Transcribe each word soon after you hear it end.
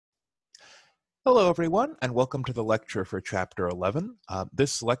Hello, everyone, and welcome to the lecture for Chapter 11.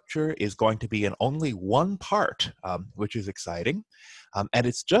 This lecture is going to be in only one part, which is exciting. And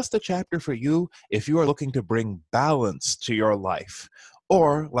it's just a chapter for you if you are looking to bring balance to your life,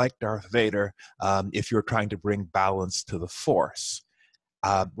 or like Darth Vader, if you're trying to bring balance to the Force.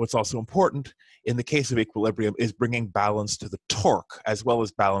 What's also important in the case of equilibrium is bringing balance to the torque as well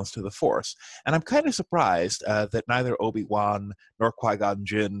as balance to the force. And I'm kind of surprised that neither Obi-Wan nor Qui-Gon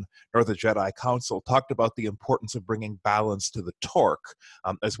Jinn nor the Jedi Council talked about the importance of bringing balance to the torque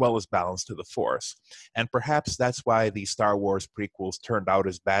as well as balance to the force. And perhaps that's why the Star Wars prequels turned out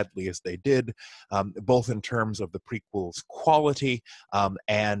as badly as they did, both in terms of the prequels' quality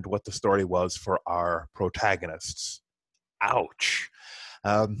and what the story was for our protagonists. Ouch.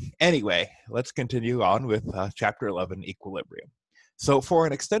 Anyway, let's continue on with Chapter 11, Equilibrium. So for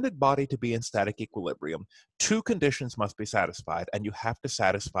an extended body to be in static equilibrium, two conditions must be satisfied, and you have to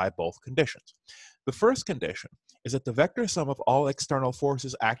satisfy both conditions. The first condition is that the vector sum of all external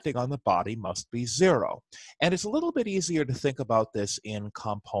forces acting on the body must be zero. And it's a little bit easier to think about this in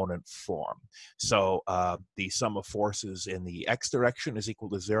component form. So the sum of forces in the x direction is equal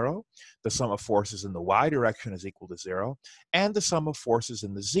to zero, the sum of forces in the y direction is equal to zero, and the sum of forces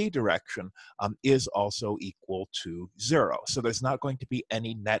in the z direction is also equal to zero. So there's not going to be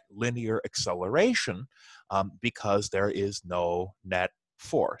any net linear acceleration because there is no net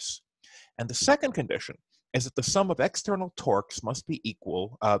force. And the second condition is that the sum of external torques must be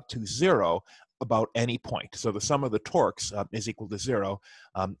equal to zero about any point. So the sum of the torques is equal to zero,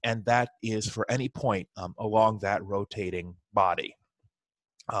 and that is for any point along that rotating body,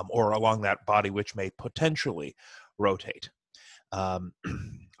 or along that body which may potentially rotate. All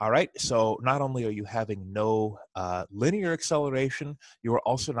right, so not only are you having no linear acceleration, you are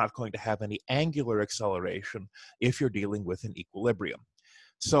also not going to have any angular acceleration if you're dealing with an equilibrium.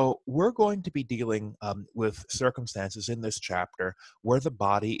 So we're going to be dealing with circumstances in this chapter where the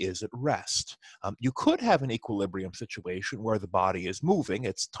body is at rest. You could have an equilibrium situation where the body is moving,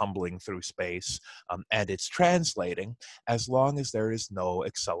 it's tumbling through space, and it's translating, as long as there is no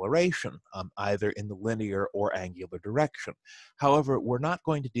acceleration, either in the linear or angular direction. However, we're not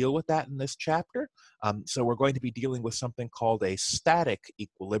going to deal with that in this chapter, so we're going to be dealing with something called a static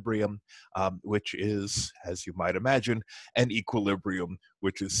equilibrium, which is, as you might imagine, an equilibrium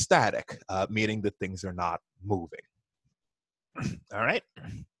which is static, meaning that things are not moving. All right.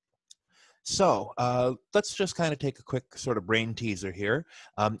 So let's just kind of take a quick sort of brain teaser here.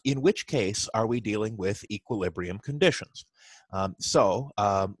 In which case are we dealing with equilibrium conditions?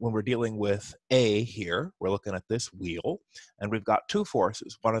 When we're dealing with A here, we're looking at this wheel, and we've got two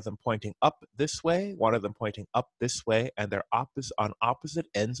forces, one of them pointing up this way, one of them pointing up this way, and they're on opposite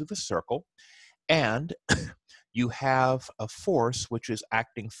ends of the circle. And you have a force which is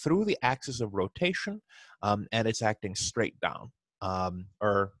acting through the axis of rotation, and it's acting straight down.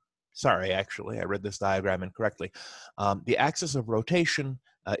 Sorry, actually, I read this diagram incorrectly. The axis of rotation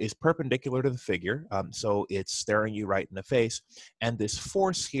is perpendicular to the figure, so it's staring you right in the face, and this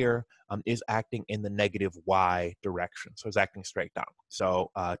force here is acting in the negative y direction, so it's acting straight down.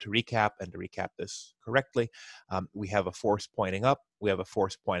 So to recap this correctly, we have a force pointing up, we have a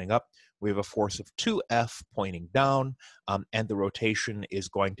force pointing up, we have a force of 2F pointing down, and the rotation is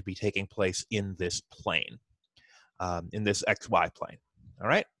going to be taking place in this plane, in this XY plane, all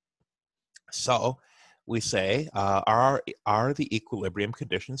right? So we say, are the equilibrium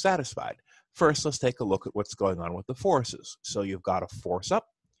conditions satisfied? First, let's take a look at what's going on with the forces. So you've got a force up,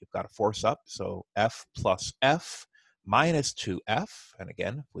 so F plus F minus 2F, and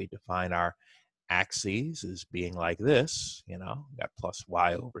again, if we define our axes as being like this, you know, we've got plus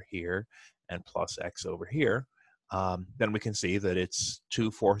y over here and plus x over here, then we can see that it's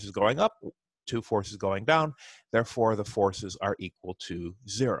two forces going up, two forces going down, therefore the forces are equal to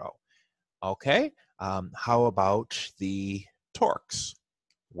zero. Okay, how about the torques?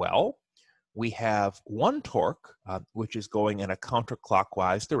 Well, we have one torque, which is going in a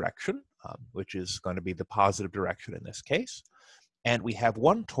counterclockwise direction, which is going to be the positive direction in this case. And we have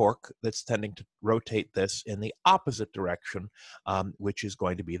one torque that's tending to rotate this in the opposite direction, which is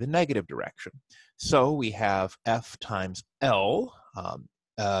going to be the negative direction. So we have F times L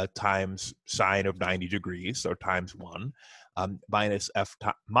times sine of 90 degrees, so times 1, minus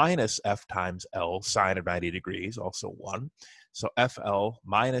F times L sine of 90 degrees, also 1. So FL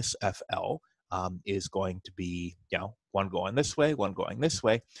minus FL is going to be, you know, one going this way, one going this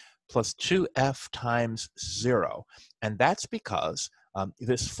way, plus 2F times 0. And that's because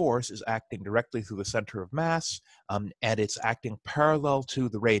this force is acting directly through the center of mass, and it's acting parallel to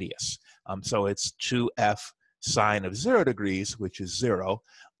the radius. So it's 2F sine of 0 degrees, which is 0,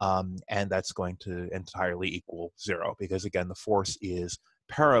 and that's going to entirely equal 0 because, again, the force is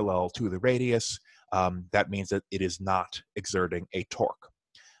parallel to the radius. That means that it is not exerting a torque.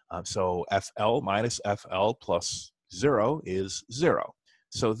 So FL minus FL plus 0 is 0.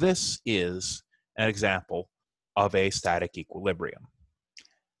 So this is an example of a static equilibrium.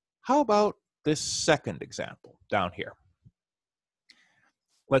 How about this second example down here?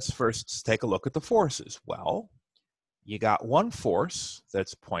 Let's first take a look at the forces. Well, you got one force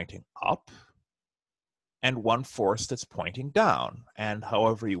that's pointing up and one force that's pointing down. And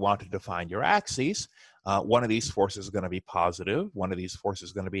however you want to define your axes, one of these forces is going to be positive, one of these forces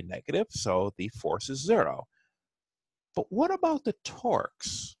is going to be negative, so the force is 0. But what about the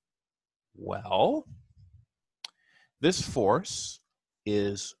torques? Well, this force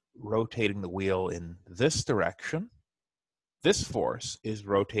is rotating the wheel in this direction. This force is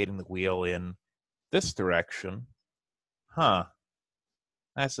rotating the wheel in this direction.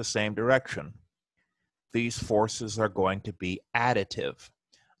 That's the same direction. These forces are going to be additive.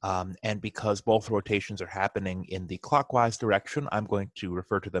 And because both rotations are happening in the clockwise direction, I'm going to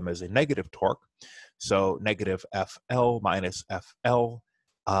refer to them as a negative torque. So negative FL minus FL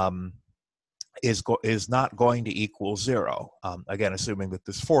is not going to equal 0, again, assuming that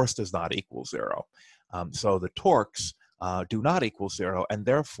this force does not equal 0. So the torques do not equal 0, and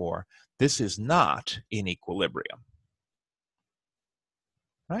therefore, this is not in equilibrium.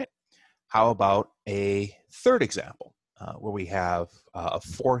 Right? How about a third example where we have a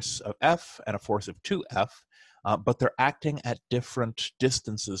force of F and a force of 2F, but they're acting at different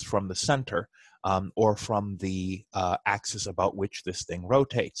distances from the center or from the axis about which this thing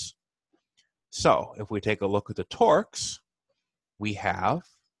rotates. So if we take a look at the torques, we have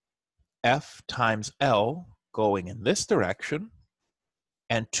F times L going in this direction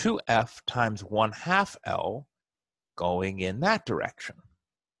and 2F times 1/2 L going in that direction.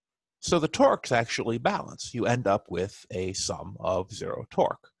 So the torques actually balance. You end up with a sum of 0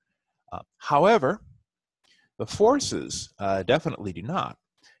 torque. However, the forces definitely do not.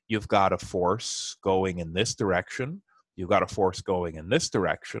 You've got a force going in this direction. You've got a force going in this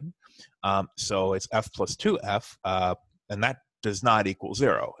direction. So it's F plus 2F, and that does not equal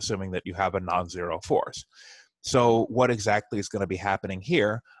 0, assuming that you have a non-zero force. So what exactly is going to be happening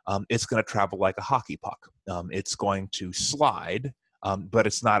here? It's going to travel like a hockey puck. It's going to slide, but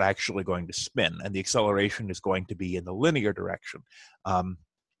it's not actually going to spin. And the acceleration is going to be in the linear direction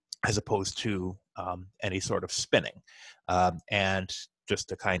as opposed to any sort of spinning. And just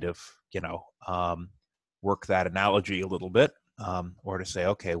to kind of, work that analogy a little bit, or to say,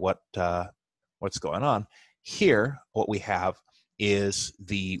 okay, what's going on? Here, what we have is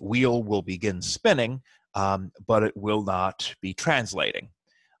the wheel will begin spinning, but it will not be translating.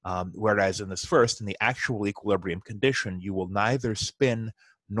 Whereas in this first, in the actual equilibrium condition, you will neither spin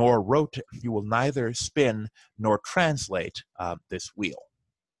nor rotate. You will neither spin nor translate this wheel.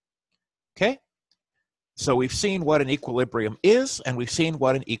 Okay? So we've seen what an equilibrium is, and we've seen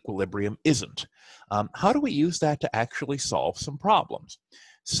what an equilibrium isn't. How do we use that to actually solve some problems?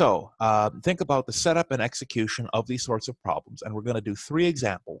 So think about the setup and execution of these sorts of problems, and we're going to do 3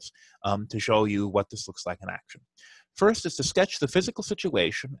 examples to show you what this looks like in action. First is to sketch the physical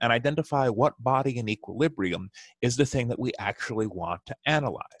situation and identify what body in equilibrium is the thing that we actually want to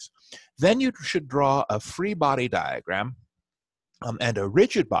analyze. Then you should draw a free body diagram and a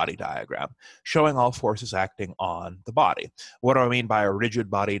rigid body diagram showing all forces acting on the body. What do I mean by a rigid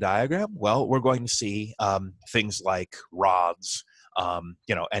body diagram? Well, we're going to see things like rods,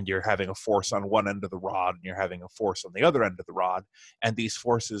 and you're having a force on one end of the rod and you're having a force on the other end of the rod, and these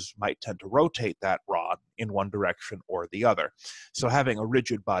forces might tend to rotate that rod in one direction or the other. So having a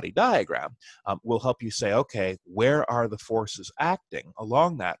rigid body diagram will help you say, okay, where are the forces acting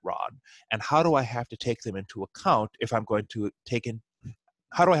along that rod, and how do I have to take them into account if I'm going to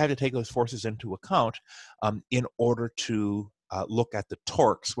how do I have to take those forces into account in order to look at the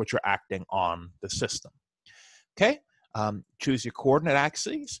torques which are acting on the system? Okay, choose your coordinate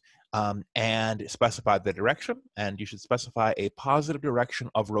axes and specify the direction, and you should specify a positive direction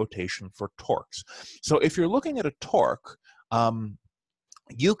of rotation for torques. So if you're looking at a torque,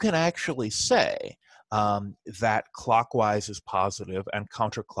 you can actually say that clockwise is positive and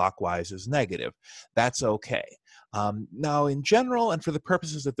counterclockwise is negative. That's okay. Now, in general, and for the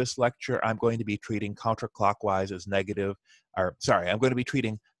purposes of this lecture, I'm going to be treating counterclockwise as negative, I'm going to be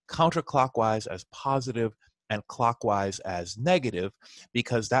treating counterclockwise as positive and clockwise as negative,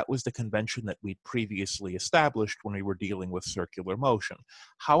 because that was the convention that we'd previously established when we were dealing with circular motion.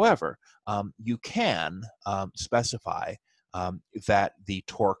 However, you can specify that the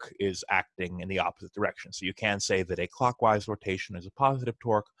torque is acting in the opposite direction. So you can say that a clockwise rotation is a positive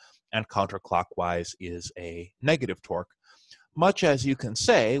torque and counterclockwise is a negative torque, much as you can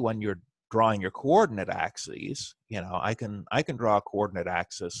say when you're drawing your coordinate axes. I can draw a coordinate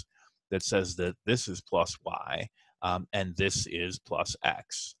axis that says that this is plus y and this is plus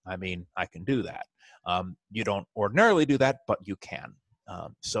x. I mean, I can do that. You don't ordinarily do that, but you can.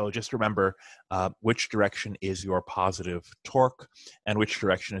 So just remember which direction is your positive torque and which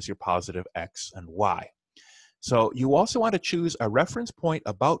direction is your positive x and y. So you also want to choose a reference point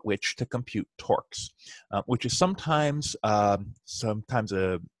about which to compute torques, which is sometimes a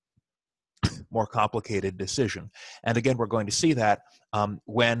more complicated decision. And again, we're going to see that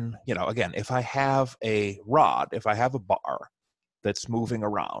when, again, if I have a rod, if I have a bar that's moving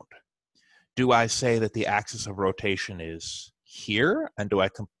around, do I say that the axis of rotation is here, and do I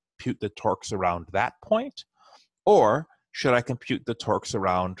compute the torques around that point? Or should I compute the torques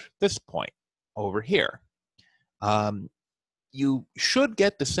around this point over here? You should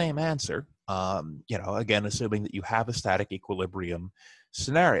get the same answer, again, assuming that you have a static equilibrium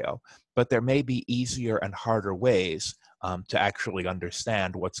scenario, but there may be easier and harder ways to actually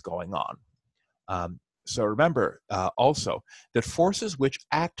understand what's going on. So remember also that forces which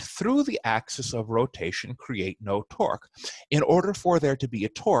act through the axis of rotation create no torque. In order for there to be a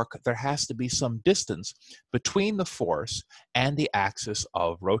torque, there has to be some distance between the force and the axis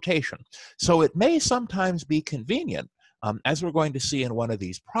of rotation. So it may sometimes be convenient, as we're going to see in one of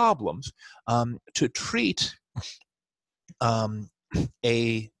these problems, to treat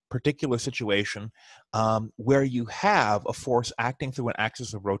a particular situation where you have a force acting through an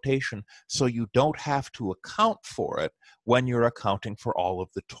axis of rotation, so you don't have to account for it when you're accounting for all of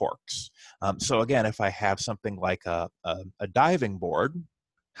the torques. So again, if I have something like a diving board,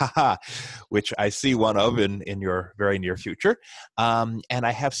 which I see one of in your very near future, and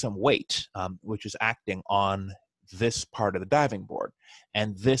I have some weight which is acting on this part of the diving board,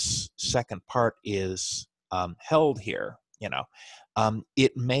 and this second part is held here,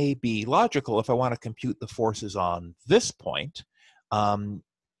 it may be logical, if I want to compute the forces on this point,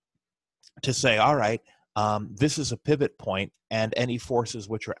 to say, all right, this is a pivot point, and any forces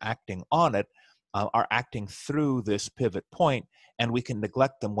which are acting on it are acting through this pivot point, and we can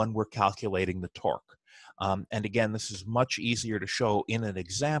neglect them when we're calculating the torque. And again, this is much easier to show in an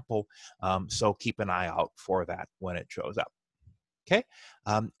example, so keep an eye out for that when it shows up. Okay,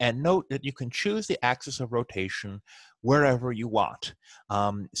 and note that you can choose the axis of rotation wherever you want.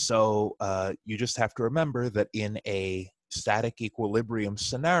 So you just have to remember that in a static equilibrium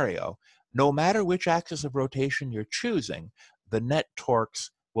scenario, no matter which axis of rotation you're choosing, the net torques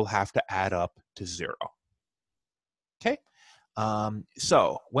will have to add up to 0. Okay,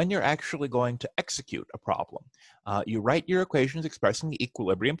 so when you're actually going to execute a problem, you write your equations expressing the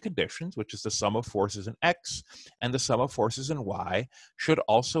equilibrium conditions, which is the sum of forces in x and the sum of forces in y should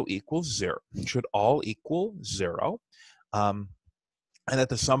also equal 0, should all equal 0, and that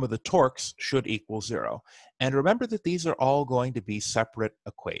the sum of the torques should equal 0. And remember that these are all going to be separate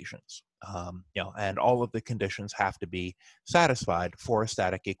equations, and all of the conditions have to be satisfied for a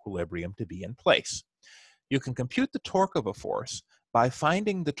static equilibrium to be in place. You can compute the torque of a force by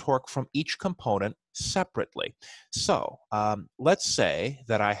finding the torque from each component separately. So let's say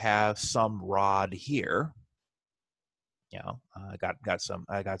that I have some rod here. I got some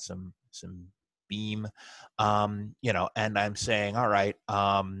beam, and I'm saying, all right,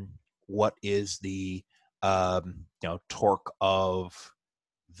 what is the torque of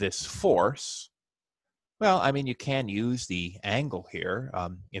this force? Well, I mean, you can use the angle here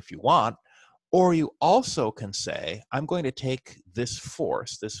if you want. Or you also can say, I'm going to take this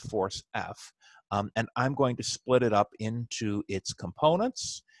force F, and I'm going to split it up into its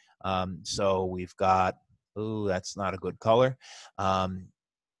components. So we've got, ooh, that's not a good color.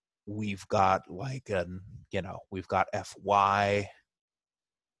 We've got like we've got Fy,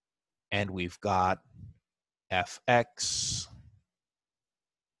 and we've got Fx.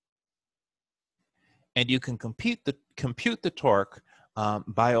 And you can compute the torque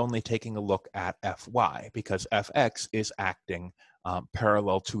by only taking a look at Fy, because Fx is acting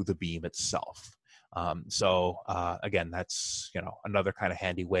parallel to the beam itself. So again, that's another kind of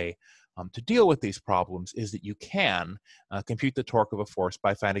handy way to deal with these problems, is that you can compute the torque of a force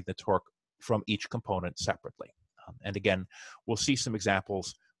by finding the torque from each component separately. And again, we'll see some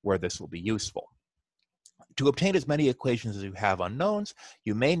examples where this will be useful. To obtain as many equations as you have unknowns,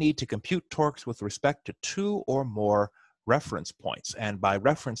 you may need to compute torques with respect to 2 or more reference points. And by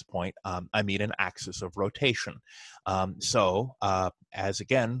reference point, I mean an axis of rotation. As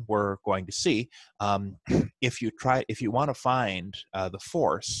again, we're going to see, if you want to find the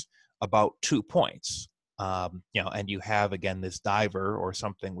force about 2 points, and you have, again, this diver or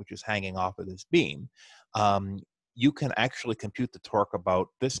something which is hanging off of this beam, you can actually compute the torque about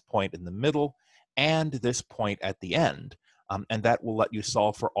this point in the middle and this point at the end. And that will let you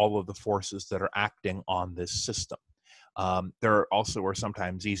solve for all of the forces that are acting on this system. There also are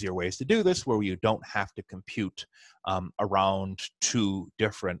sometimes easier ways to do this where you don't have to compute around 2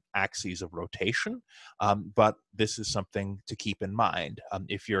 different axes of rotation, but this is something to keep in mind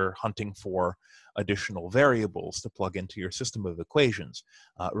if you're hunting for additional variables to plug into your system of equations.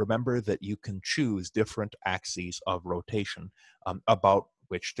 Remember that you can choose different axes of rotation about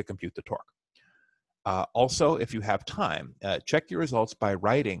which to compute the torque. Also, if you have time, check your results by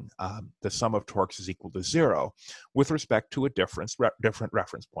writing the sum of torques is equal to 0 with respect to a different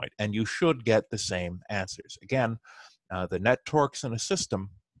reference point, and you should get the same answers. Again, the net torques in a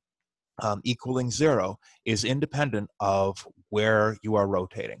system equaling 0 is independent of where you are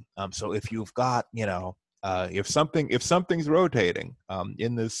rotating. So if you've got, if something's rotating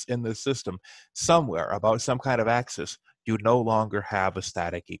in this system somewhere about some kind of axis, you no longer have a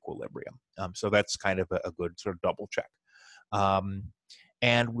static equilibrium. So that's kind of a good sort of double check.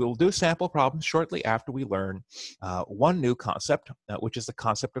 And we'll do sample problems shortly after we learn one new concept, which is the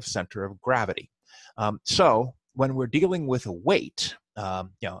concept of center of gravity. So when we're dealing with a weight,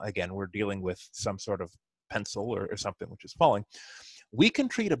 again, we're dealing with some sort of pencil or something which is falling, we can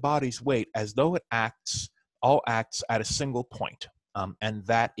treat a body's weight as though it all acts at a single point. And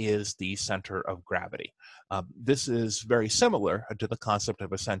that is the center of gravity. This is very similar to the concept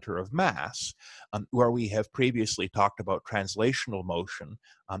of a center of mass, where we have previously talked about translational motion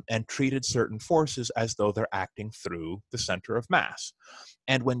and treated certain forces as though they're acting through the center of mass.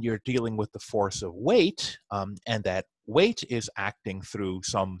 And when you're dealing with the force of weight, and that weight is acting through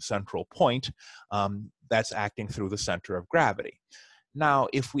some central point, that's acting through the center of gravity. Now,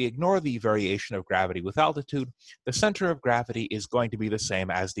 if we ignore the variation of gravity with altitude, the center of gravity is going to be the same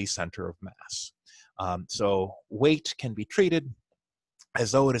as the center of mass. So weight can be treated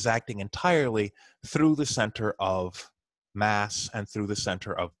as though it is acting entirely through the center of mass and through the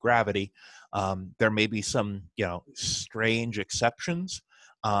center of gravity. There may be some, strange exceptions.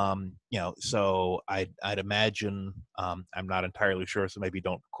 So I'd imagine, I'm not entirely sure, so maybe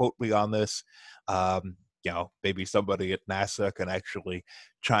don't quote me on this. Maybe somebody at NASA can actually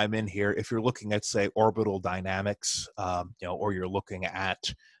chime in here. If you're looking at, say, orbital dynamics, or you're looking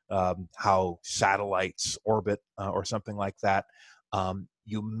at how satellites orbit or something like that,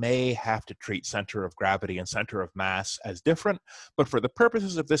 you may have to treat center of gravity and center of mass as different. But for the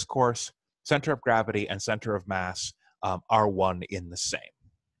purposes of this course, center of gravity and center of mass are one in the same.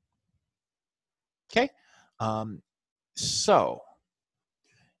 Okay, so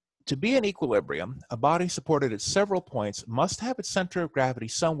to be in equilibrium, a body supported at several points must have its center of gravity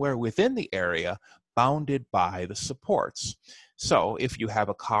somewhere within the area bounded by the supports. So if you have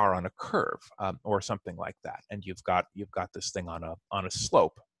a car on a curve or something like that, and you've got this thing on a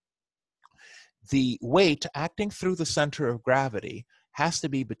slope, the weight acting through the center of gravity has to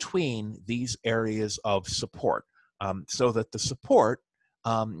be between these areas of support, so that the support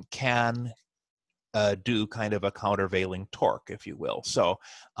can do kind of a countervailing torque, if you will. So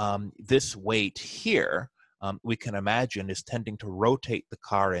this weight here, we can imagine, is tending to rotate the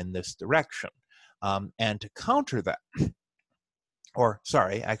car in this direction. And to counter that, or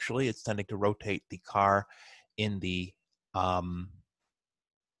sorry, actually, it's tending to rotate the car in the,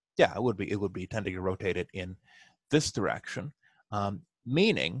 it would be tending to rotate it in this direction,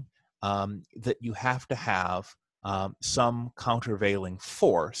 meaning that you have to have some countervailing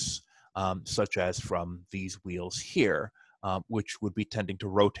force, such as from these wheels here, which would be tending to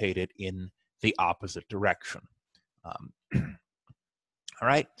rotate it in the opposite direction. All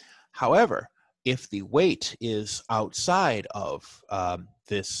right. However, if the weight is outside of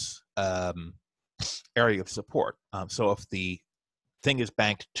this area of support, so if the thing is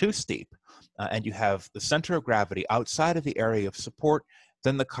banked too steep and you have the center of gravity outside of the area of support,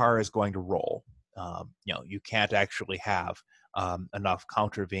 then the car is going to roll. You can't actually have enough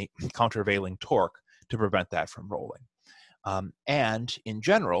countervailing torque to prevent that from rolling. And in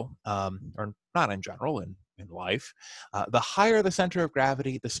general, or not in general, in life, the higher the center of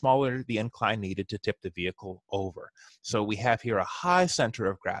gravity, the smaller the incline needed to tip the vehicle over. So we have here a high center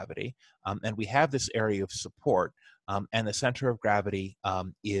of gravity, and we have this area of support, and the center of gravity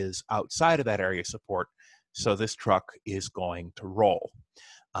is outside of that area of support, so this truck is going to roll.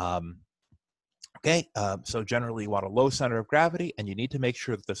 Okay, so generally you want a low center of gravity, and you need to make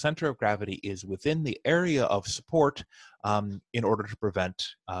sure that the center of gravity is within the area of support in order to prevent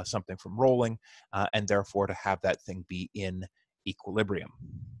something from rolling, and therefore to have that thing be in equilibrium.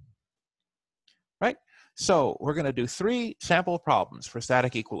 Right? So we're going to do 3 sample problems for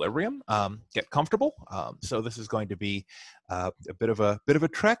static equilibrium. Get comfortable. So this is going to be a bit of a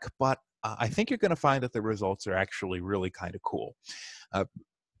trek, but I think you're going to find that the results are actually really kind of cool.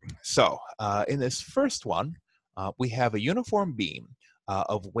 So in this first one, we have a uniform beam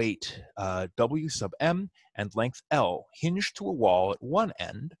of weight W sub m and length L hinged to a wall at one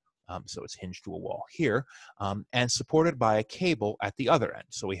end. So it's hinged to a wall here, and supported by a cable at the other end.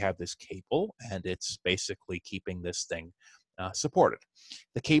 So we have this cable, and it's basically keeping this thing supported.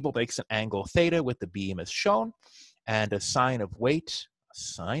 The cable makes an angle theta with the beam as shown, and a sign of weight, a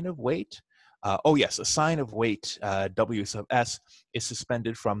sign of weight W sub s is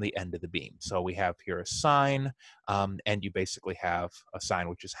suspended from the end of the beam. So we have here a sign, and you basically have a sign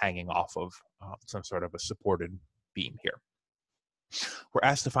which is hanging off of some sort of a supported beam here. We're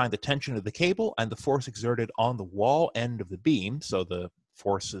asked to find the tension of the cable and the force exerted on the wall end of the beam, so the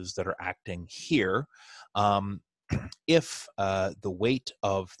forces that are acting here, if the weight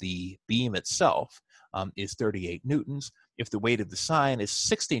of the beam itself is 38 newtons, if the weight of the sign is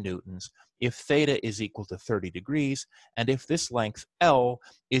 60 newtons, if theta is equal to 30 degrees, and if this length L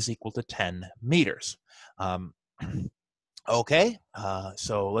is equal to 10 meters. Okay,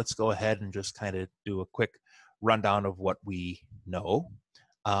 so let's go ahead and just kind of do a quick rundown of what we know.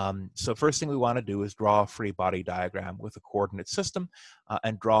 So first thing we want to do is draw a free body diagram with a coordinate system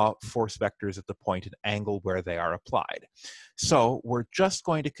and draw force vectors at the point and angle where they are applied. So we're just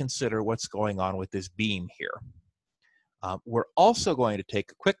going to consider what's going on with this beam here. We're also going to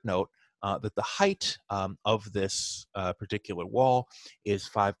take a quick note that the height of this particular wall is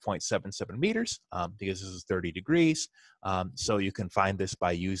 5.77 meters because this is 30 degrees. So you can find this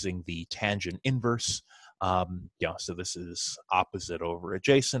by using the tangent inverse. So this is opposite over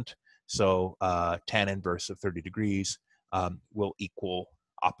adjacent. So tan inverse of 30 degrees will equal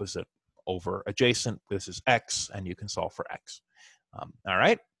opposite over adjacent. This is x, and you can solve for x. All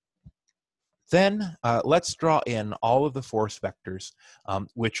right. Then let's draw in all of the force vectors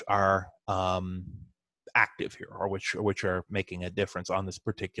which are active here, or which are making a difference on this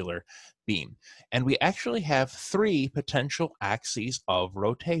particular beam. And we actually have 3 potential axes of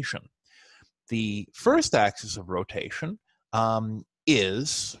rotation. The first axis of rotation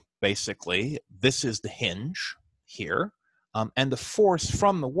is basically, this is the hinge here, and the force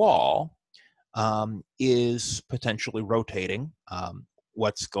from the wall is potentially rotating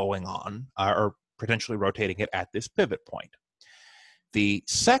what's going on, or potentially rotating it at this pivot point. The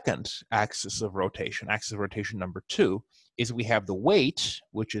second axis of rotation number 2, is we have the weight,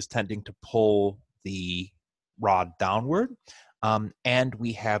 which is tending to pull the rod downward, and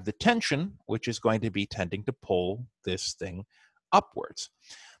we have the tension, which is going to be tending to pull this thing upwards.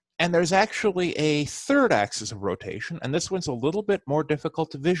 And there's actually a third axis of rotation, and this one's a little bit more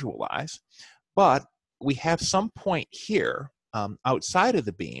difficult to visualize, but we have some point here outside of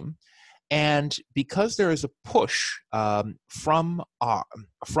the beam, and because there is a push from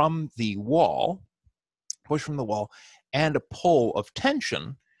the wall, and a pull of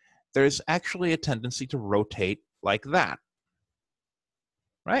tension, there's actually a tendency to rotate like that,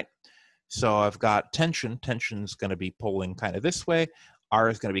 right? So I've got tension. Tension's going to be pulling kind of this way. R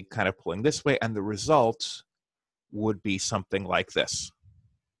is going to be kind of pulling this way, and the result would be something like this.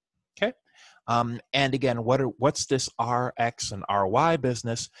 Okay. And again, what's this Rx and Ry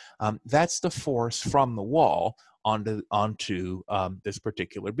business? That's the force from the wall onto this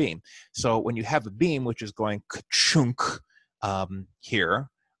particular beam. So when you have a beam which is going ka-chunk here,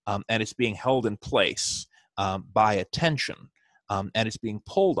 and it's being held in place by a tension, and it's being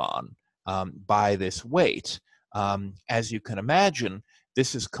pulled on by this weight, as you can imagine,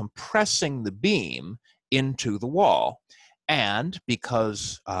 this is compressing the beam into the wall. And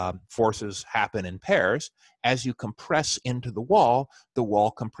because forces happen in pairs, as you compress into the wall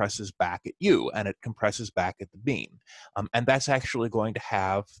compresses back at you, and it compresses back at the beam. And that's actually going to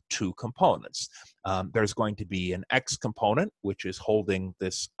have 2 components. There's going to be an X component, which is holding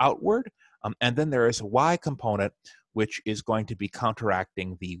this outward, and then there is a Y component, which is going to be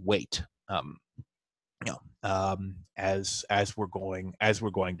counteracting the weight, as we're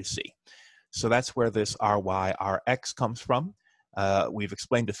going to see. So that's where this Ry, Rx comes from. We've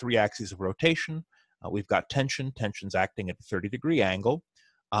explained the 3 axes of rotation. We've got tension. Tension's acting at a 30-degree angle.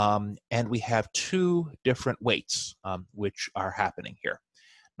 And we have 2 different weights which are happening here.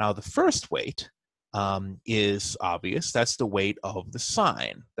 Now, the first weight is obvious. That's the weight of the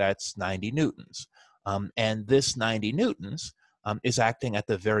sign. That's 90 newtons. And this 90 newtons is acting at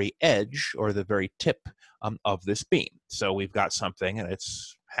the very edge or the very tip of this beam. So we've got something and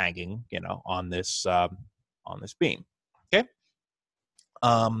it's hanging, on this beam. Okay.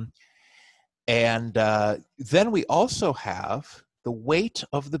 And then we also have the weight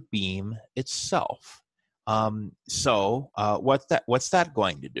of the beam itself. What's that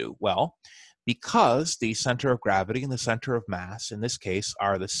going to do? Well, because the center of gravity and the center of mass in this case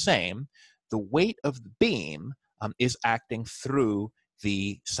are the same, the weight of the beam is acting through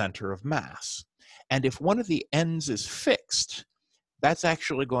the center of mass. And if one of the ends is fixed, that's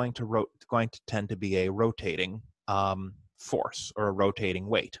actually going to tend to be a rotating force or a rotating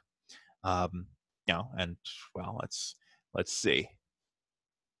weight. And well, let's see.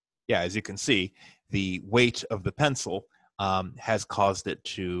 Yeah, as you can see, the weight of the pencil has caused it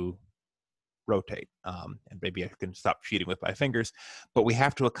to rotate. And maybe I can stop cheating with my fingers, but we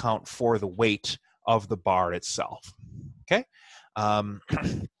have to account for the weight of the bar itself. Okay.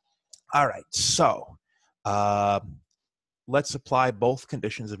 All right. So let's apply both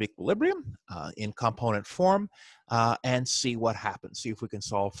conditions of equilibrium in component form and see what happens. See if we can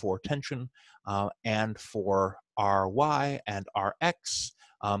solve for tension and for Ry and Rx.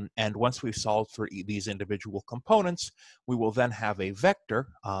 And once we've solved for these individual components, we will then have a vector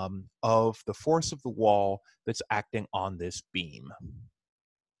of the force of the wall that's acting on this beam.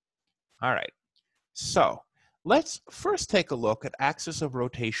 All right. So let's first take a look at axis of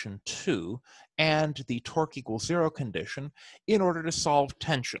rotation 2 and the torque equals 0 condition in order to solve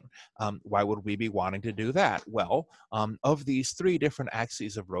tension. Why would we be wanting to do that? Well, of these 3 different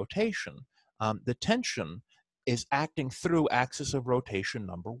axes of rotation, the tension is acting through axis of rotation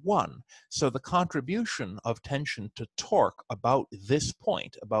number 1. So the contribution of tension to torque about this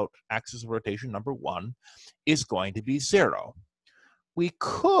point, about axis of rotation number 1, is going to be 0. We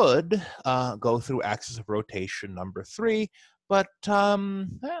could go through axis of rotation number 3, but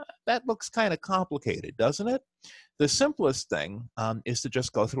that looks kind of complicated, doesn't it? The simplest thing is to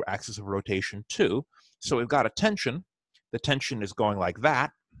just go through axis of rotation 2. So we've got a tension. The tension is going like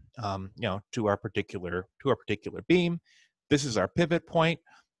that, to our particular beam. This is our pivot point,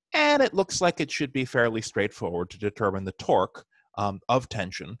 and it looks like it should be fairly straightforward to determine the torque of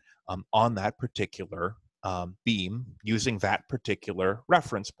tension on that particular beam using that particular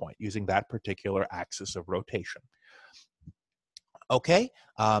reference point, using that particular axis of rotation. Okay,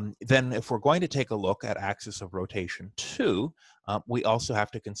 then if we're going to take a look at axis of rotation 2, we also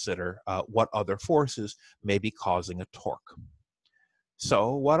have to consider what other forces may be causing a torque.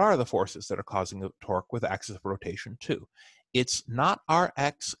 So what are the forces that are causing a torque with axis of rotation 2? It's not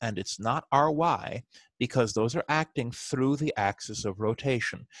Rx and it's not Ry because those are acting through the axis of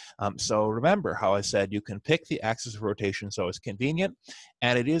rotation. So remember how I said you can pick the axis of rotation so it's convenient,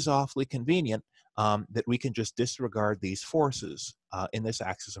 and it is awfully convenient that we can just disregard these forces in this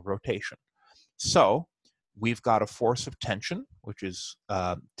axis of rotation. So we've got a force of tension, which is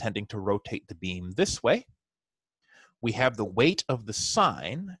tending to rotate the beam this way. We have the weight of the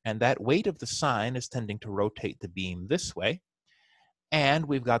sign, and that weight of the sign is tending to rotate the beam this way. And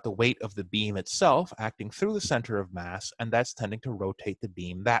we've got the weight of the beam itself acting through the center of mass, and that's tending to rotate the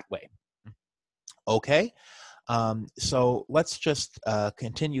beam that way. Okay, so let's just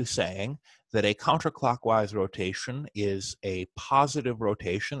continue saying that a counterclockwise rotation is a positive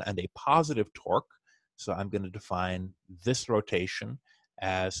rotation and a positive torque. So I'm going to define this rotation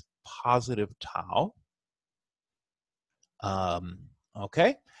as positive tau.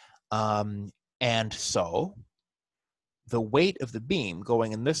 Okay, and so the weight of the beam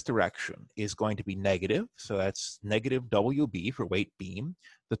going in this direction is going to be negative, so that's negative WB for weight beam.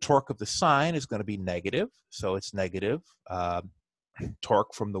 The torque of the sign is going to be negative, so it's negative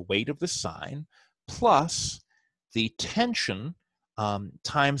torque from the weight of the sign, plus the tension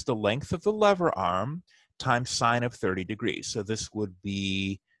times the length of the lever arm times sine of 30 degrees. So this would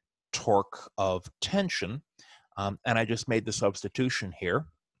be torque of tension. And I just made the substitution here.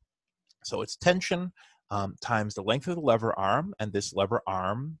 So it's tension times the length of the lever arm, and this lever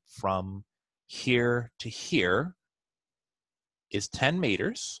arm from here to here is 10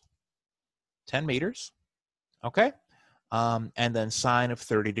 meters. 10 meters, okay? And then sine of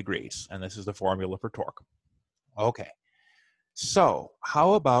 30 degrees, and this is the formula for torque. Okay, so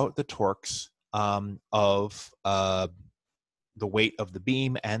how about the torques of the weight of the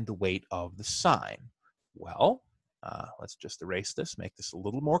beam and the weight of the sign? Well, let's just erase this, make this a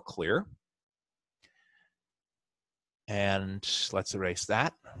little more clear. And let's erase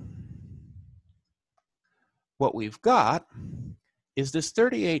that. What we've got is this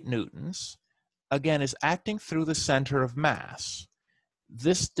 38 newtons again, is acting through the center of mass.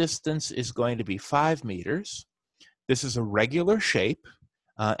 This distance is going to be 5 meters. This is a regular shape,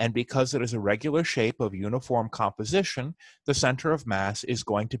 and because it is a regular shape of uniform composition, the center of mass is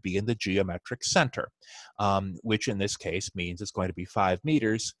going to be in the geometric center, which in this case means it's going to be 5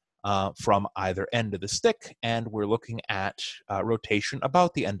 meters from either end of the stick, and we're looking at rotation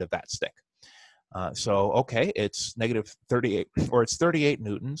about the end of that stick. So, okay, it's negative 38, or it's 38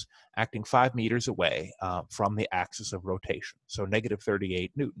 newtons acting 5 meters away from the axis of rotation. So negative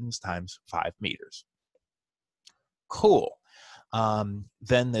 38 newtons times 5 meters. Cool.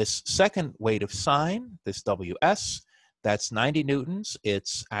 Then this second weight of sine, this WS, that's 90 newtons.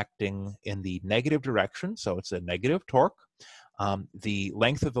 It's acting in the negative direction, so it's a negative torque. The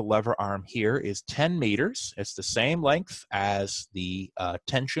length of the lever arm here is 10 meters. It's the same length as the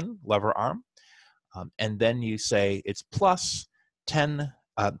tension lever arm. And then you say it's plus 10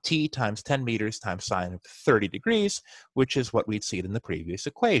 t times 10 meters times sine of 30 degrees, which is what we'd seen in the previous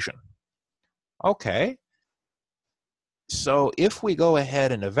equation. Okay. So if we go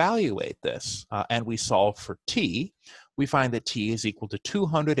ahead and evaluate this and we solve for t, we find that t is equal to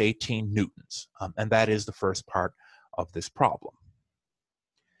 218 newtons. And that is the first part of this problem.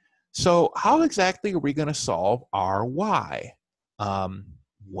 So how exactly are we going to solve Ry?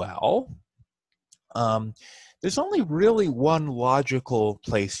 There's only really one logical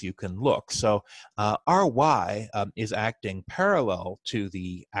place you can look. So Ry is acting parallel to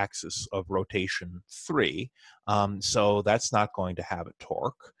the axis of rotation 3, so that's not going to have a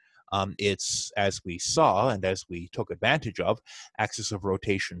torque. It's, as we saw and as we took advantage of, axis of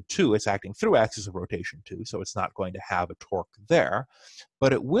rotation 2. It's acting through axis of rotation 2, so it's not going to have a torque there.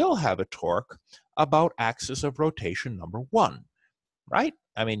 But it will have a torque about axis of rotation number 1, right?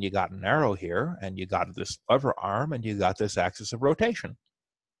 I mean, you got an arrow here, and you got this lever arm, and you got this axis of rotation.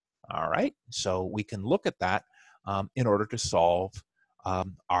 All right, so we can look at that in order to solve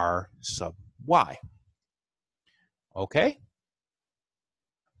R sub y. Okay,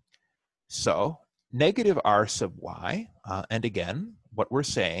 so negative R sub y, and again, what we're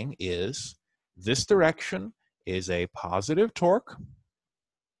saying is this direction is a positive torque.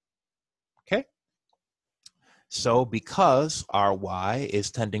 Okay. So because Ry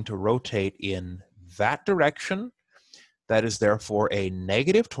is tending to rotate in that direction, that is therefore a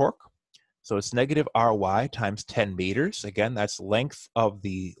negative torque. So it's negative Ry times 10 meters. Again, that's length of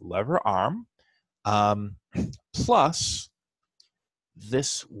the lever arm, plus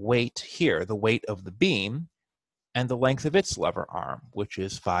this weight here, the weight of the beam, and the length of its lever arm, which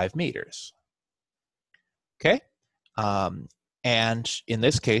is 5 meters. Okay? And in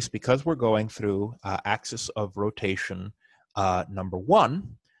this case, because we're going through axis of rotation number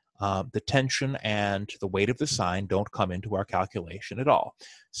 1, the tension and the weight of the sine don't come into our calculation at all.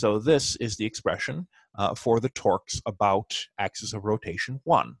 So this is the expression for the torques about axis of rotation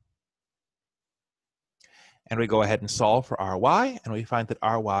 1. And we go ahead and solve for Ry, and we find that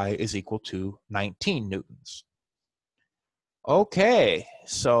Ry is equal to 19 newtons. Okay,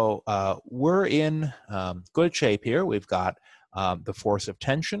 so we're in good shape here. We've got the force of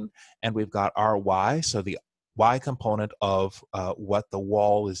tension, and we've got Ry, so the y component of what the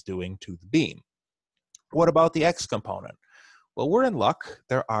wall is doing to the beam. What about the x component? Well, we're in luck.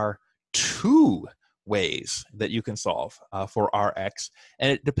 There are 2 ways that you can solve for Rx,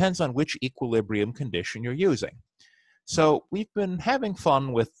 and it depends on which equilibrium condition you're using. So we've been having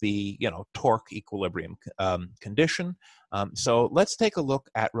fun with the torque equilibrium condition. So let's take a look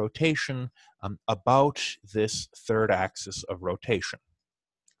at rotation about this third axis of rotation,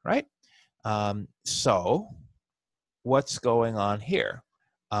 right? So what's going on here?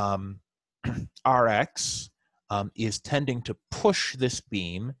 Rx is tending to push this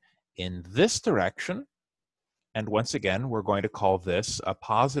beam in this direction. And once again, we're going to call this a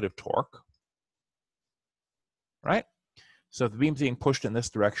positive torque, right? So if the beam's being pushed in this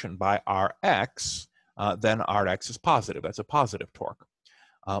direction by Rx, then Rx is positive. That's a positive torque.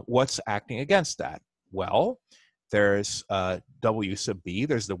 What's acting against that? Well, there's W sub b.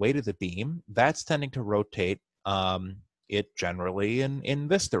 There's the weight of the beam. That's tending to rotate it generally in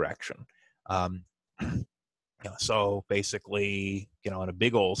this direction. So basically, in a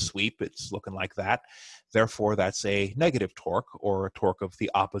big old sweep, it's looking like that. Therefore, that's a negative torque, or a torque of the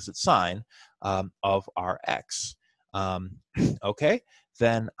opposite sign of Rx. Okay,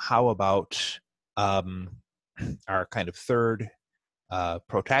 then how about our kind of third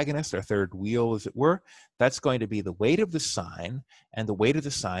protagonist, our third wheel, as it were? That's going to be the weight of the sine, and the weight of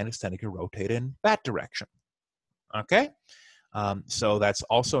the sine is tending to rotate in that direction. Okay, so that's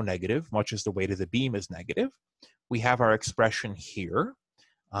also negative, much as the weight of the beam is negative. We have our expression here.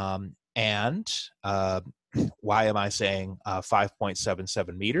 And why am I saying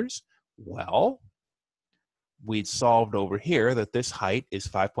 5.77 meters? Well, we'd solved over here that this height is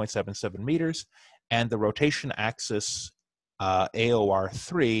 5.77 meters, and the rotation axis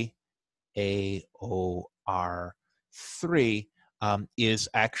AOR3 is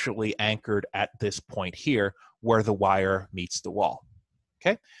actually anchored at this point here where the wire meets the wall.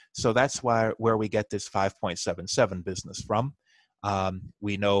 Okay, so that's where we get this 5.77 business from.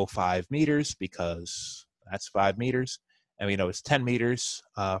 We know 5 meters because that's 5 meters, and we know it's 10 meters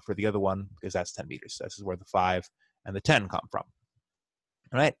for the other one because that's 10 meters. This is where the 5 and the 10 come from.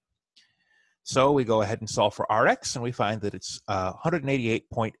 All right. So we go ahead and solve for Rx, and we find that it's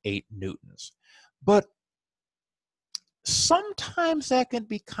 188.8 newtons. But sometimes that can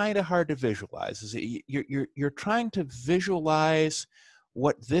be kind of hard to visualize. You're trying to visualize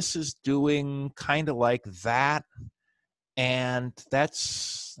what this is doing kind of like that, and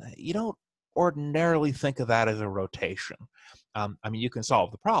that's, you don't ordinarily think of that as a rotation. I mean, you can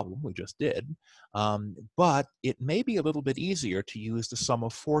solve the problem, we just did, but it may be a little bit easier to use the sum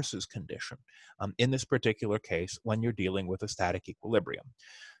of forces condition in this particular case when you're dealing with a static equilibrium.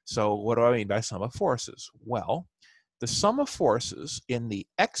 So what do I mean by sum of forces? Well, the sum of forces in the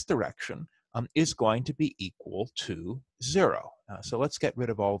x direction is going to be equal to 0. So let's get rid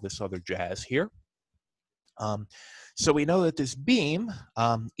of all this other jazz here. So we know that this beam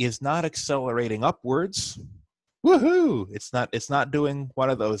is not accelerating upwards. Woohoo! It's not doing one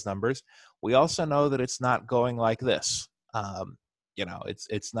of those numbers. We also know that it's not going like this. You know,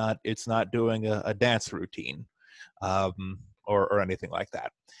 it's not doing a dance routine or anything like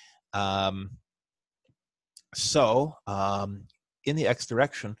that. So in the x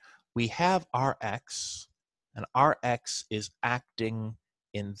direction, we have Rx, and Rx is acting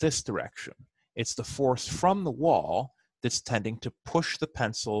in this direction. It's the force from the wall that's tending to push the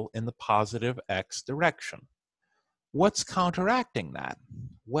pencil in the positive x direction. What's counteracting that?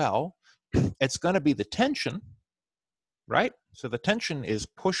 Well, it's going to be the tension, right? So the tension is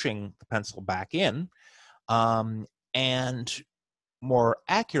pushing the pencil back in, and more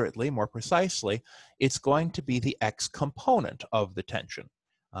accurately, more precisely, it's going to be the x component of the tension.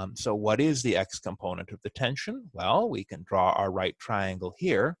 So what is the x component of the tension? Well, we can draw our right triangle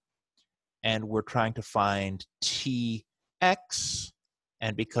here, and we're trying to find Tx,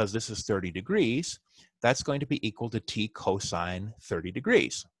 and because this is 30 degrees, that's going to be equal to T cosine 30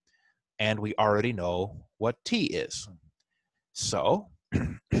 degrees. And we already know what T is. So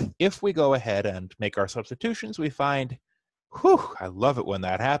if we go ahead and make our substitutions, we find, whew, I love it when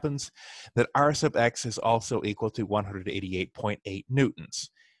that happens, that R sub x is also equal to 188.8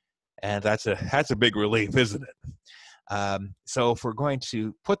 newtons. And that's a big relief, isn't it? So if we're going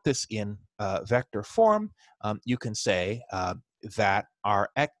to put this in vector form, you can say that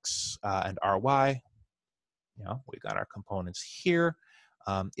Rx and Ry, you know, we got our components here.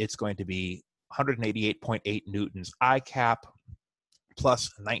 It's going to be 188.8 newtons I cap plus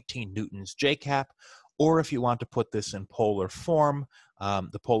 19 newtons J cap. Or if you want to put this in polar form,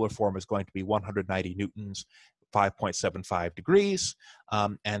 the polar form is going to be 190 newtons, 5.75 degrees,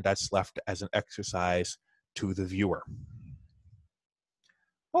 and that's left as an exercise to the viewer.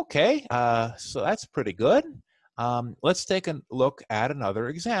 Okay, so that's pretty good. Let's take a look at another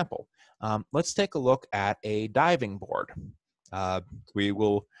example. Let's take a look at a diving board. We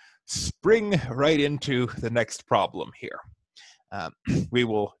will spring right into the next problem here. We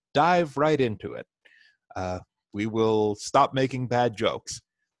will dive right into it. We will stop making bad jokes.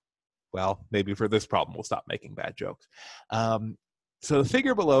 Well, maybe for this problem, we'll stop making bad jokes. So the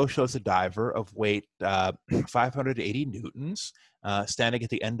figure below shows a diver of weight 580 newtons, standing at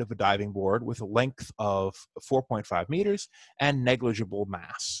the end of a diving board with a length of 4.5 meters and negligible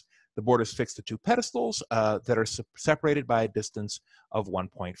mass. The board is fixed to two pedestals that are separated by a distance of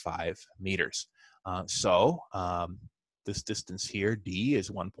 1.5 meters. So this distance here, D, is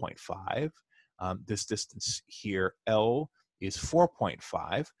 1.5. This distance here, L, is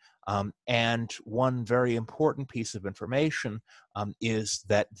 4.5. And one very important piece of information is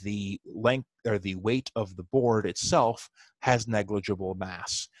that the length or the weight of the board itself has negligible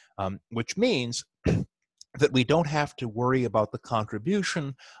mass, which means that we don't have to worry about the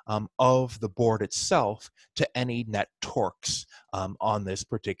contribution of the board itself to any net torques on this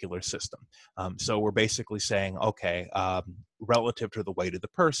particular system. So we're basically saying, okay, relative to the weight of the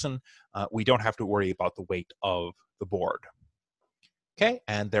person, we don't have to worry about the weight of the board. Okay,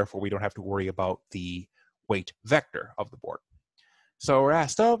 and therefore we don't have to worry about the weight vector of the board. So we're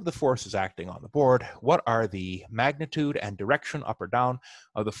asked, of the forces acting on the board, what are the magnitude and direction, up or down,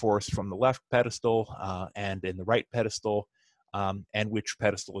 of the force from the left pedestal and in the right pedestal and which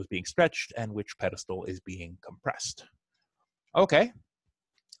pedestal is being stretched and which pedestal is being compressed. Okay,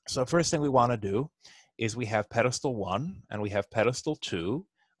 so first thing we want to do is we have pedestal 1 and we have pedestal 2,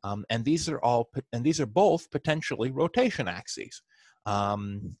 and these are both potentially rotation axes.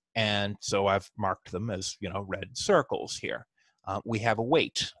 And so I've marked them as, red circles here. We have a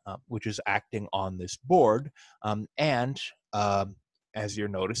weight, which is acting on this board, and as you're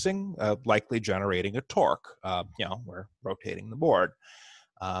noticing, likely generating a torque. We're rotating the board.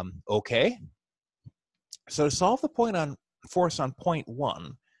 Okay, so to solve the force on point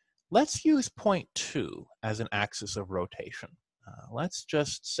 1, let's use point 2 as an axis of rotation. Let's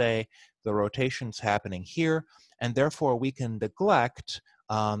just say the rotation's happening here, and therefore we can neglect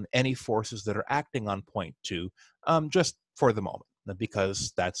any forces that are acting on point 2 just for the moment,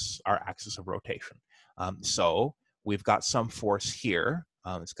 because that's our axis of rotation. So we've got some force here.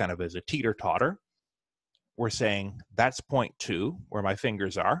 It's kind of as a teeter-totter. We're saying that's point 2, where my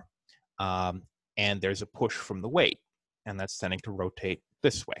fingers are, and there's a push from the weight, and that's tending to rotate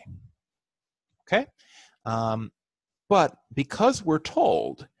this way. Okay? But because we're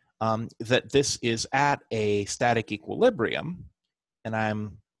told that this is at a static equilibrium, and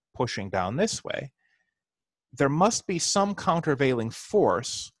I'm pushing down this way, there must be some countervailing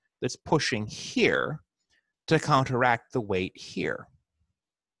force that's pushing here to counteract the weight here.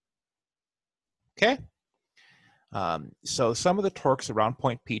 Okay? So some of the torques around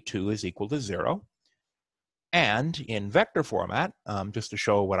point P2 is equal to 0. And in vector format, just to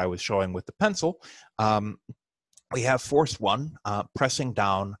show what I was showing with the pencil, we have force 1 pressing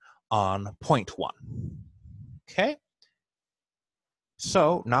down on point 1. Okay?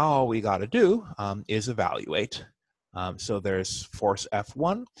 So now all we got to do is evaluate. So there's force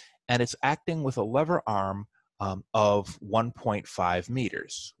F1, and it's acting with a lever arm of 1.5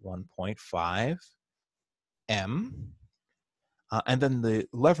 meters, 1.5 m. And then the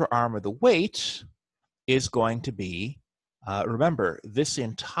lever arm of the weight is going to be, remember, this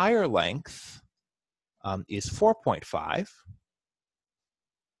entire length is 4.5.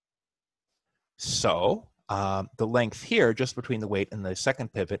 So the length here, just between the weight and the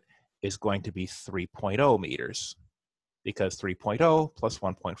second pivot, is going to be 3.0 meters, because 3.0 plus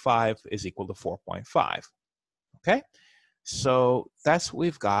 1.5 is equal to 4.5. Okay? So that's what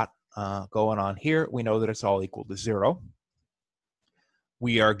we've got going on here. We know that it's all equal to 0.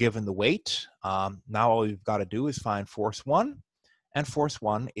 We are given the weight. Now all we've got to do is find force 1, and force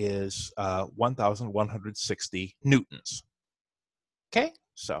 1 is 1,160 newtons. Okay,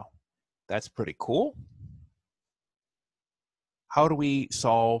 so that's pretty cool. How do we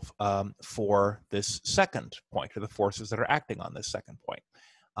solve for this second point, or the forces that are acting on this second point?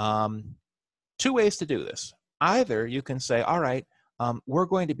 2 ways to do this. Either you can say, all right, we're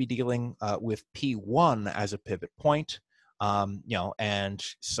going to be dealing with P1 as a pivot point, and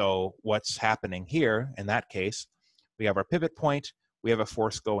so what's happening here, in that case, we have our pivot point, we have a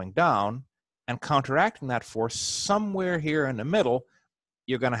force going down, and counteracting that force somewhere here in the middle,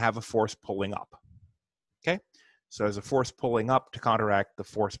 you're going to have a force pulling up. Okay? So there's a force pulling up to counteract the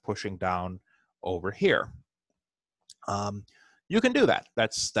force pushing down over here. You can do that.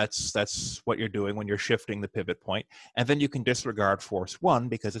 That's what you're doing when you're shifting the pivot point. And then you can disregard force 1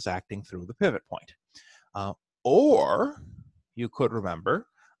 because it's acting through the pivot point. Or you could remember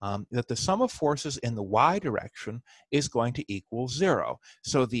that the sum of forces in the y direction is going to equal 0.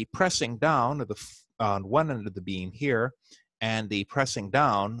 So the pressing down on one end of the beam here and the pressing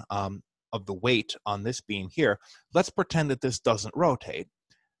down of the weight on this beam here, let's pretend that this doesn't rotate.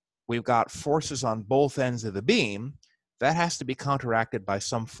 We've got forces on both ends of the beam. That has to be counteracted by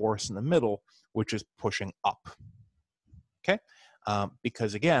some force in the middle, which is pushing up. Okay?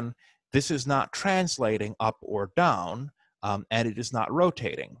 Because again, this is not translating up or down, and it is not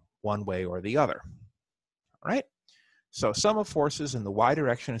rotating one way or the other. All right? So sum of forces in the y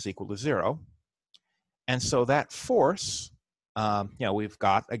direction is equal to 0. And so that force, we've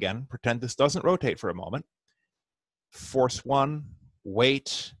got, again, pretend this doesn't rotate for a moment. Force 1,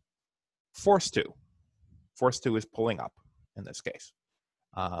 weight, force 2. Force 2 is pulling up in this case.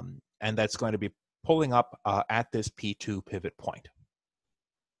 And that's going to be pulling up at this P2 pivot point.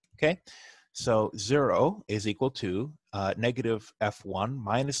 Okay, so 0 is equal to negative F1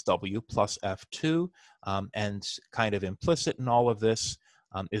 minus W plus F2. And kind of implicit in all of this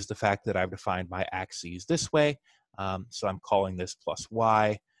is the fact that I've defined my axes this way. So I'm calling this plus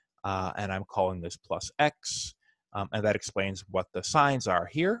Y, and I'm calling this plus X. And that explains what the signs are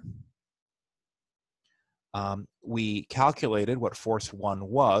here. We calculated what force 1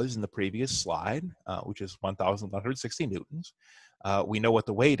 was in the previous slide, which is 1,160 newtons. We know what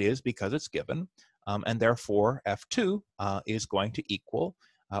the weight is because it's given, and therefore F2 is going to equal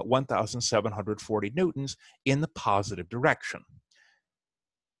 1,740 newtons in the positive direction.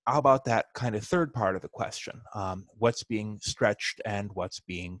 How about that kind of third part of the question? What's being stretched and what's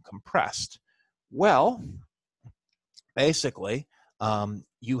being compressed? Well, basically,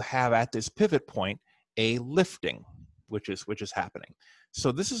 you have at this pivot point a lifting, which is happening.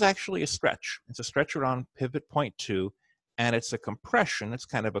 So this is actually a stretch. It's a stretch around pivot point 2, and it's a compression. It's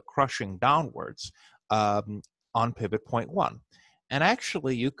kind of a crushing downwards on pivot point 1. And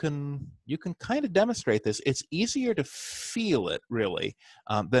actually, you can kind of demonstrate this. It's easier to feel it, really,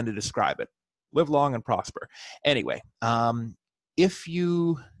 than to describe it. Live long and prosper. Anyway, if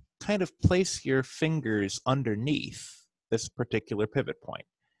you kind of place your fingers underneath this particular pivot point,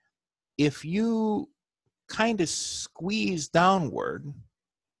 if you kind of squeeze downward,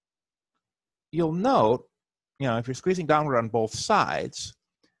 you'll note, if you're squeezing downward on both sides,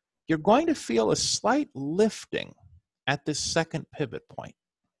 you're going to feel a slight lifting at this second pivot point.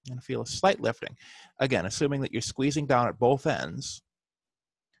 You're going to feel a slight lifting. Again, assuming that you're squeezing down at both ends,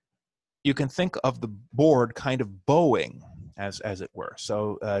 you can think of the board kind of bowing, as it were.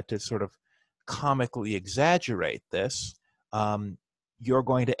 So to sort of comically exaggerate this, you're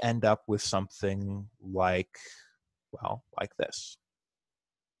going to end up with something like, well, like this.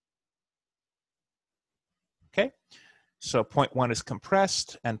 Okay, so point 1 is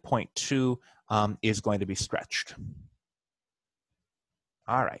compressed and point 2 is going to be stretched.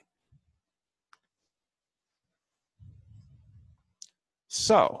 All right.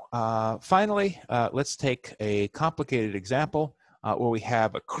 So finally, let's take a complicated example where we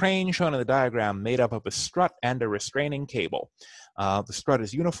have a crane shown in the diagram made up of a strut and a restraining cable. The strut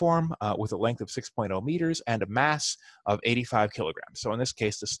is uniform with a length of 6.0 meters and a mass of 85 kilograms. So in this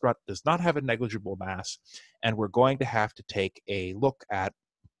case, the strut does not have a negligible mass, and we're going to have to take a look at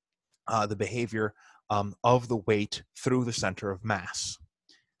the behavior of the weight through the center of mass.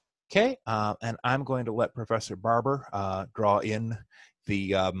 Okay, and I'm going to let Professor Barbour draw in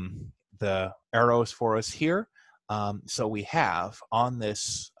the arrows for us here. So we have on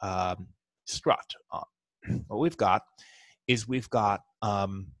this strut, what we've got is we've got a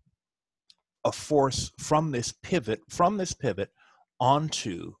force from this pivot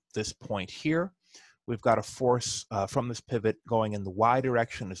onto this point here. We've got a force from this pivot going in the y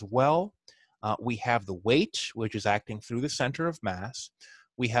direction as well. We have the weight, which is acting through the center of mass.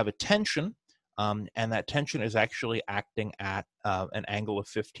 We have a tension, and that tension is actually acting at an angle of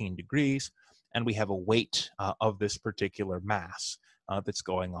 15 degrees. And we have a weight of this particular mass that's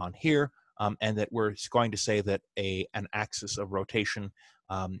going on here, and that we're going to say that an axis of rotation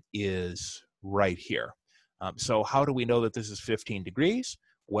is right here. So how do we know that this is 15 degrees?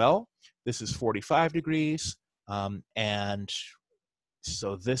 Well, this is 45 degrees, and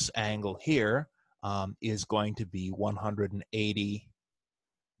so this angle here is going to be 180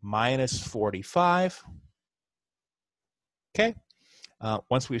 minus 45. Okay.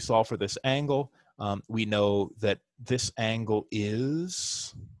 Once we solve for this angle, we know that this angle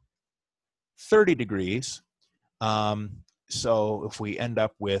is 30 degrees. So if we end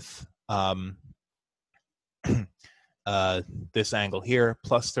up with this angle here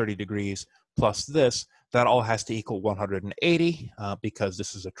plus 30 degrees plus this, that all has to equal 180 because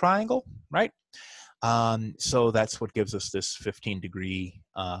this is a triangle, right? So that's what gives us this 15-degree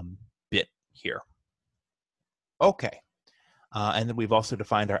bit here. Okay. And then we've also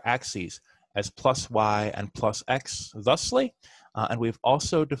defined our axes as plus y and plus x thusly. And we've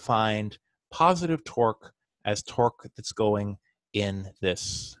also defined positive torque as torque that's going in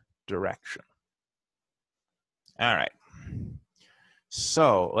this direction. All right.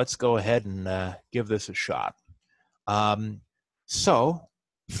 So let's go ahead and give this a shot. So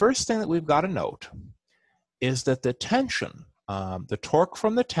first thing that we've got to note is that the tension, the torque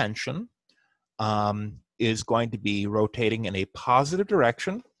from the tension is going to be rotating in a positive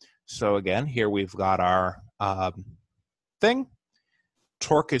direction. So again, here we've got our thing.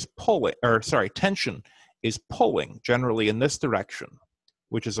 Torque is pulling, or sorry, tension is pulling generally in this direction,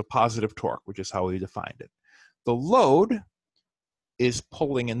 which is a positive torque, which is how we defined it. The load is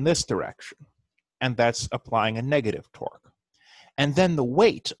pulling in this direction, and that's applying a negative torque. And then the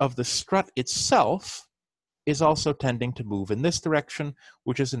weight of the strut itself is also tending to move in this direction,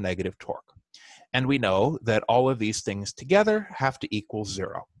 which is a negative torque. And we know that all of these things together have to equal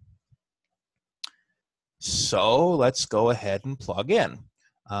 0. So let's go ahead and plug in.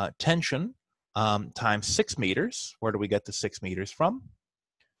 Tension times 6 meters. Where do we get the 6 meters from?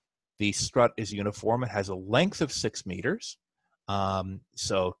 The strut is uniform. It has a length of 6 meters.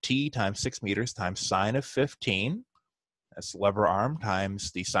 So T times 6 meters times sine of 15 that's the lever arm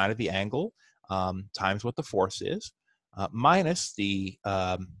times the sine of the angle times what the force is, minus the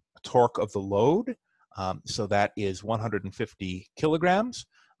torque of the load. So that is 150 kilograms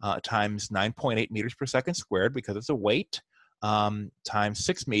times 9.8 meters per second squared, because it's a weight, times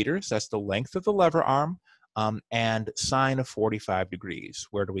 6 meters. That's the length of the lever arm, and sine of 45 degrees.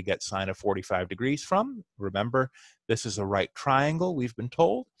 Where do we get sine of 45 degrees from? Remember, this is a right triangle, we've been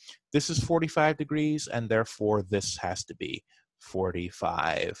told. This is 45 degrees, and therefore this has to be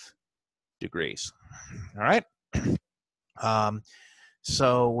 45 degrees. All right.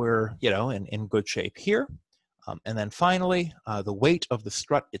 So we're, in good shape here. And then finally, the weight of the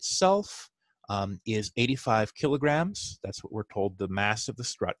strut itself is 85 kilograms. That's what we're told the mass of the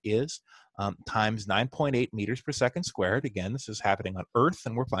strut is, times 9.8 meters per second squared. Again, this is happening on Earth,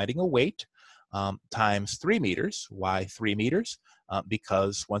 and we're finding a weight, times 3 meters. Why 3 meters?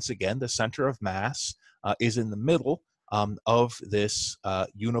 Because, once again, the center of mass is in the middle of this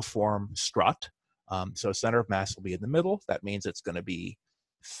uniform strut. So center of mass will be in the middle. That means it's going to be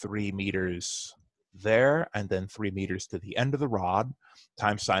 3 meters there, and then 3 meters to the end of the rod,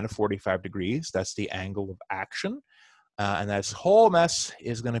 times sine of 45 degrees. That's the angle of action. And this whole mess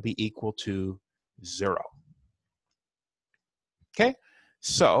is going to be equal to 0. Okay,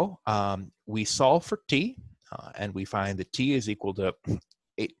 so we solve for t, and we find that t is equal to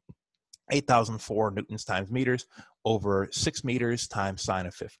 8,004 newtons times meters over 6 meters times sine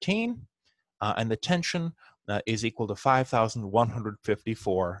of 15. And the tension is equal to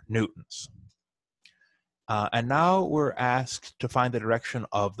 5,154 newtons. And now we're asked to find the direction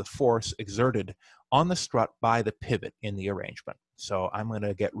of the force exerted on the strut by the pivot in the arrangement. So I'm going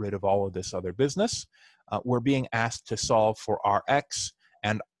to get rid of all of this other business. We're being asked to solve for Rx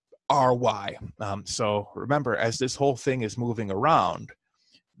and Ry. So remember, as this whole thing is moving around,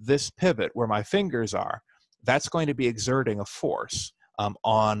 this pivot where my fingers are, that's going to be exerting a force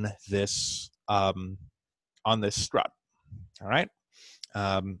on this strut. All right.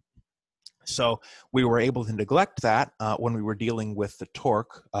 So we were able to neglect that when we were dealing with the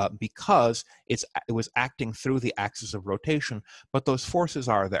torque because it was acting through the axis of rotation, but those forces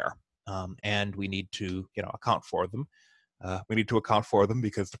are there, and we need to account for them. We need to account for them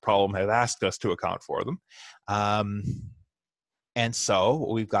because the problem has asked us to account for them. And so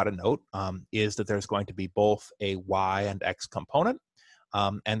what we've got to note is that there's going to be both a y and x component,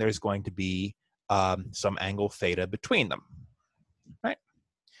 and there's going to be some angle theta between them, right?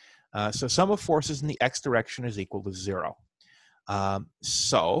 So sum of forces in the x direction is equal to 0.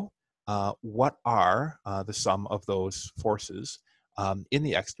 So what are the sum of those forces in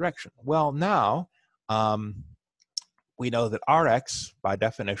the x direction? Well, now we know that Rx, by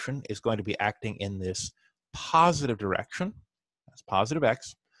definition, is going to be acting in this positive direction. That's positive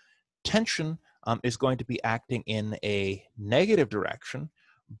x. Tension is going to be acting in a negative direction,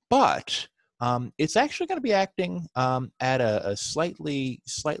 but it's actually going to be acting at a slightly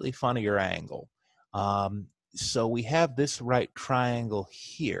funnier angle. So we have this right triangle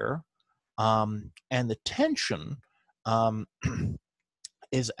here, and the tension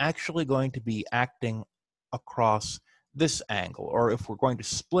is actually going to be acting across this angle, or if we're going to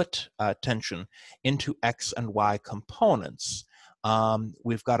split tension into x and y components,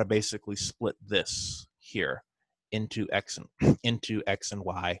 we've got to basically split this here into x and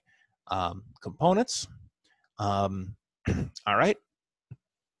y components. All right,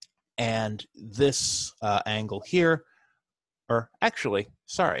 and this angle here, or actually,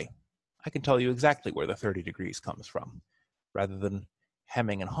 sorry, I can tell you exactly where the 30 degrees comes from, rather than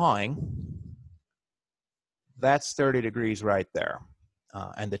hemming and hawing. That's 30 degrees right there.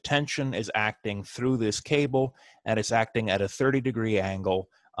 And the tension is acting through this cable, and it's acting at a 30-degree angle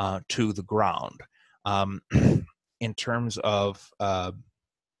to the ground. In terms of, and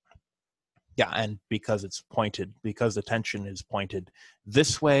because it's pointed, because the tension is pointed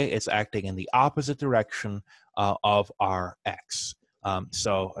this way, it's acting in the opposite direction of Rx.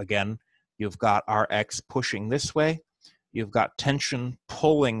 So again, you've got Rx pushing this way, you've got tension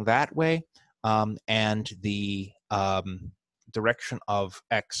pulling that way, and the direction of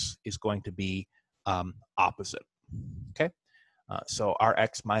x is going to be opposite. Okay, so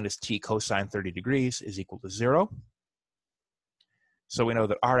Rx minus t cosine 30 degrees is equal to 0. So we know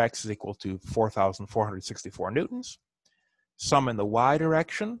that Rx is equal to 4,464 newtons. Sum in the y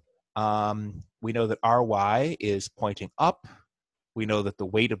direction, we know that Ry is pointing up. We know that the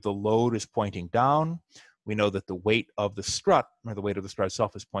weight of the load is pointing down. We know that the weight of the strut, or the weight of the strut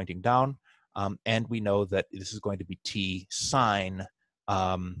itself, is pointing down. And we know that this is going to be t sine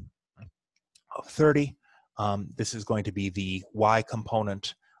of 30. This is going to be the y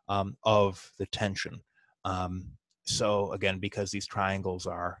component of the tension. So again, because these triangles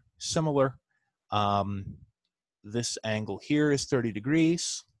are similar, this angle here is 30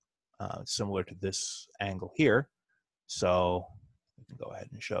 degrees, similar to this angle here. So we can go ahead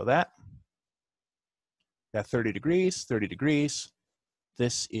and show that. Got 30 degrees, 30 degrees.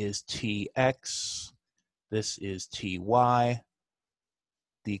 This is Tx, this is Ty.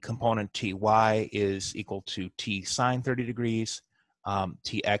 The component Ty is equal to T sine 30 degrees.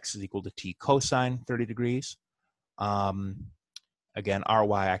 Tx is equal to T cosine 30 degrees. Again,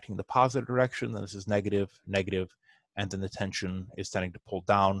 Ry acting in the positive direction, then this is negative, negative, and then the tension is tending to pull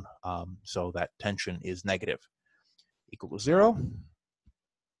down, so that tension is negative. Equal to 0.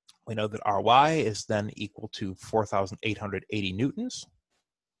 We know that Ry is then equal to 4,880 newtons.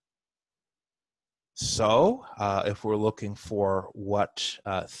 So if we're looking for what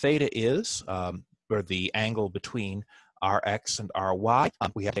theta is, or the angle between Rx and Ry,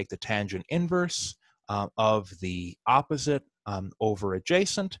 we have to take the tangent inverse of the opposite over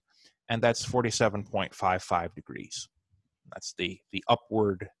adjacent, and that's 47.55 degrees. That's the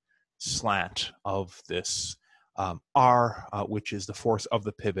upward slant of this R, which is the force of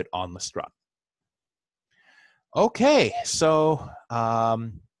the pivot on the strut. Okay, so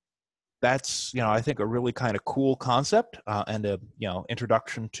that's, I think a really kind of cool concept and a,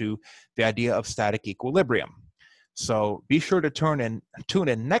 introduction to the idea of static equilibrium. So be sure to tune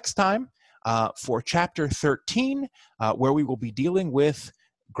in next time for chapter 13, where we will be dealing with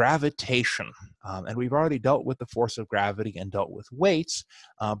gravitation. And we've already dealt with the force of gravity and dealt with weights,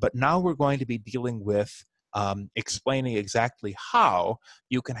 but now we're going to be dealing with explaining exactly how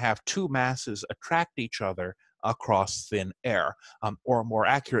you can have two masses attract each other across thin air, or more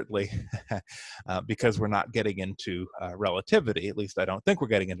accurately, because we're not getting into relativity, at least I don't think we're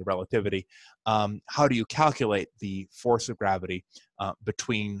getting into relativity, how do you calculate the force of gravity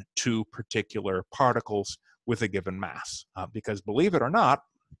between two particular particles with a given mass? Because believe it or not,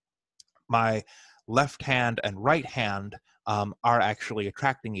 my left hand and right hand are actually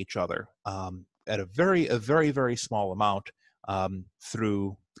attracting each other at a very, very small amount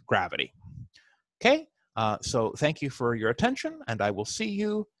through gravity. Okay? So thank you for your attention, and I will see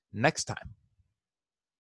you next time.